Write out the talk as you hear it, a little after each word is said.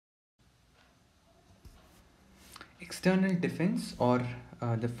External defense or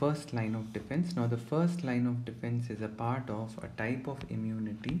the first line of defense. Now, the first line of defense is a part of a type of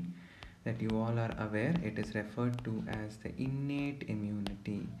immunity that you all are aware. It is referred to as the innate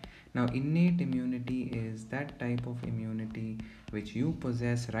immunity. Now, innate immunity is that type of immunity which you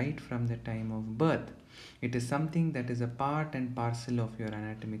possess right from the time of birth. It is something that is a part and parcel of your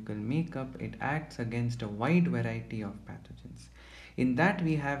anatomical makeup. It acts against a wide variety of pathogens. In that,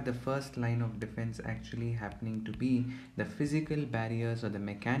 we have the first line of defense actually happening to be the physical barriers or the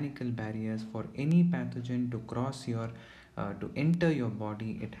mechanical barriers for any pathogen to cross your to enter your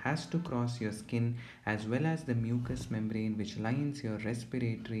body. It has to cross your skin as well as the mucous membrane which lines your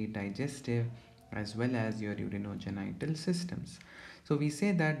respiratory, digestive as well as your urinogenital systems. So we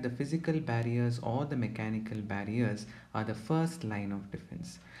say that the physical barriers or the mechanical barriers are the first line of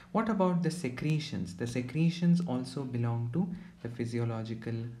defense. What about the secretions? The secretions also belong to the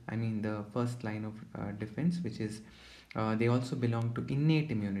physiological, the first line of defense, which is they also belong to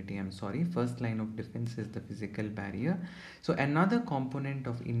innate immunity. First line of defense is the physical barrier. So another component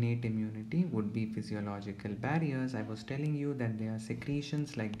of innate immunity would be physiological barriers. I was telling you that there are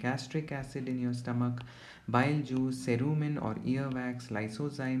secretions like gastric acid in your stomach, bile juice, cerumen or earwax,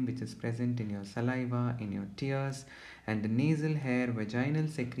 lysozyme which is present in your saliva, in your tears, and the nasal hair, vaginal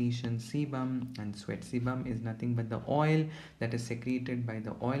secretion, sebum and sweat. Sebum is nothing but the oil that is secreted by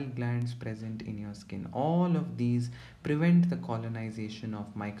the oil glands present in your skin. All of these prevent the colonization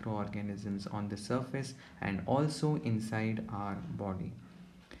of microorganisms on the surface and also inside our body.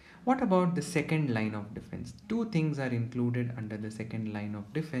 What about the second line of defense? Two things are included under the second line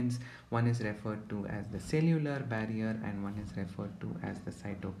of defense. One is referred to as the cellular barrier and one is referred to as the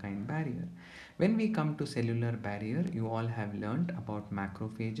cytokine barrier. When we come to cellular barrier, you all have learned about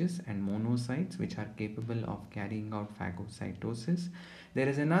macrophages and monocytes which are capable of carrying out phagocytosis. There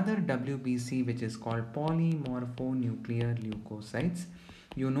is another WBC which is called polymorphonuclear leukocytes.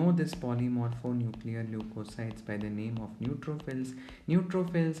 You know this polymorphonuclear leukocytes by the name of neutrophils.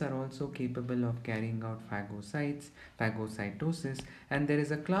 Neutrophils are also capable of carrying out phagocytosis, and there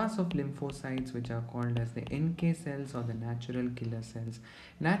is a class of lymphocytes which are called as the NK cells or the natural killer cells.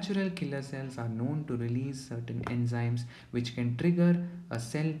 Natural killer cells are known to release certain enzymes which can trigger a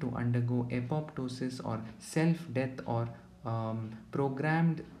cell to undergo apoptosis or self-death or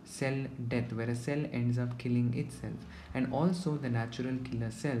programmed cell death, where a cell ends up killing itself. And also the natural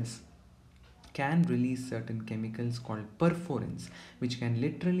killer cells can release certain chemicals called perforins which can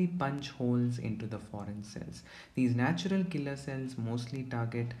literally punch holes into the foreign cells. These natural killer cells mostly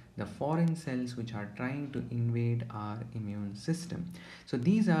target the foreign cells which are trying to invade our immune system. So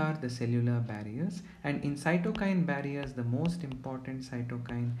these are the cellular barriers, and in cytokine barriers the most important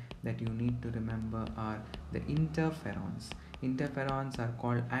cytokine that you need to remember are the interferons. Interferons are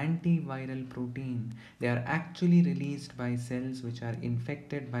called antiviral protein. They are actually released by cells which are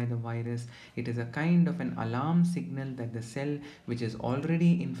infected by the virus. It is a kind of an alarm signal that the cell which is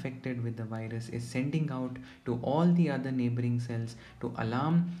already infected with the virus is sending out to all the other neighboring cells to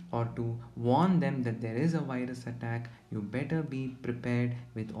alarm or to warn them that there is a virus attack. You better be prepared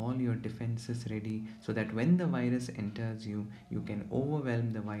with all your defenses ready so that when the virus enters you, you can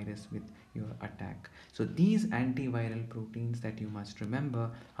overwhelm the virus with your attack. So these antiviral proteins that you must remember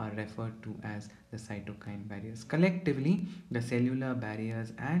are referred to as the cytokine barriers. Collectively, the cellular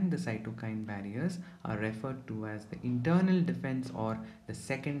barriers and the cytokine barriers are referred to as the internal defense or the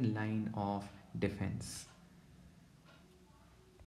second line of defense.